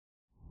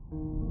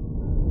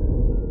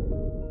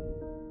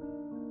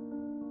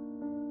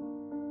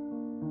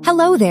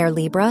Hello there,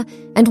 Libra,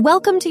 and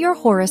welcome to your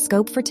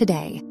horoscope for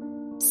today,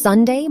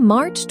 Sunday,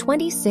 March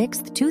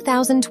 26th,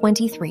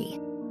 2023.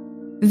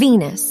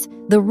 Venus,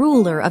 the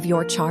ruler of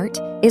your chart,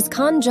 is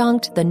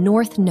conjunct the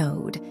North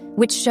Node,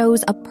 which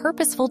shows a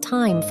purposeful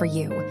time for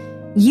you.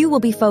 You will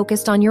be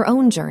focused on your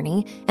own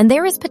journey, and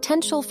there is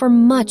potential for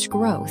much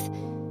growth.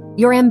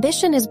 Your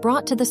ambition is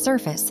brought to the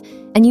surface,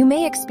 and you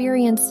may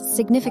experience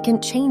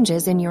significant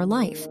changes in your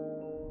life.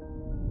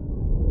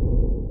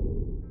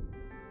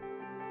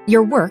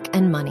 Your work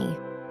and money.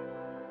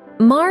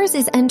 Mars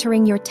is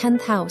entering your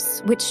 10th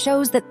house, which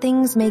shows that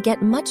things may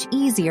get much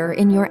easier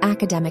in your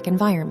academic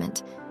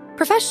environment.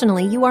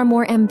 Professionally, you are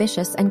more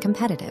ambitious and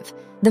competitive.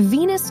 The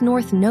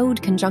Venus-North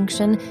Node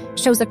conjunction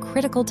shows a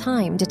critical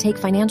time to take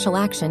financial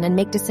action and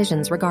make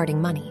decisions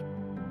regarding money.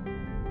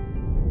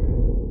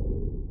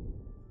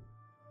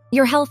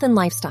 Your health and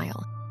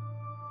lifestyle.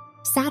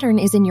 Saturn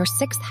is in your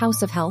 6th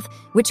house of health,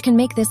 which can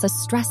make this a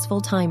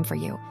stressful time for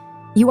you.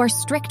 You are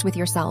strict with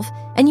yourself,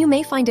 and you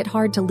may find it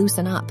hard to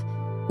loosen up.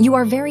 You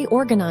are very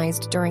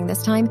organized during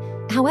this time.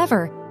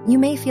 However, you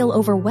may feel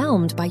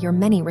overwhelmed by your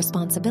many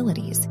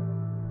responsibilities.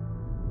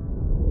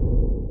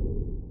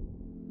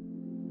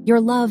 Your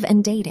love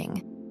and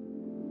dating.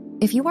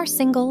 If you are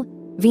single,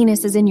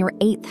 Venus is in your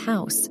 8th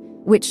house,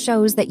 which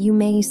shows that you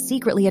may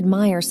secretly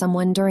admire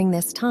someone during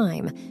this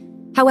time.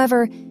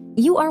 However,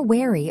 you are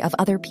wary of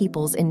other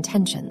people's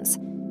intentions.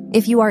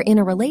 If you are in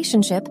a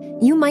relationship,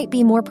 you might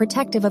be more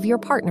protective of your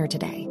partner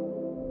today.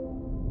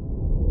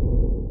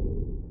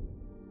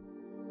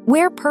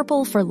 Wear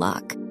purple for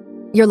luck.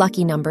 Your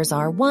lucky numbers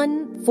are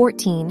 1,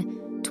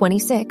 14,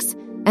 26,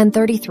 and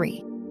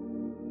 33.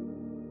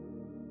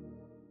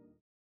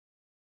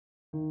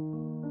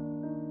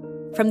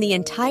 From the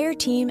entire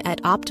team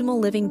at Optimal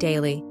Living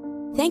Daily,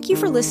 thank you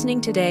for listening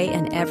today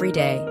and every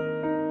day.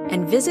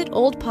 And visit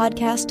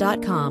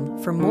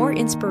oldpodcast.com for more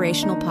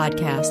inspirational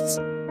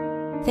podcasts.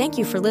 Thank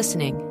you for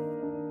listening.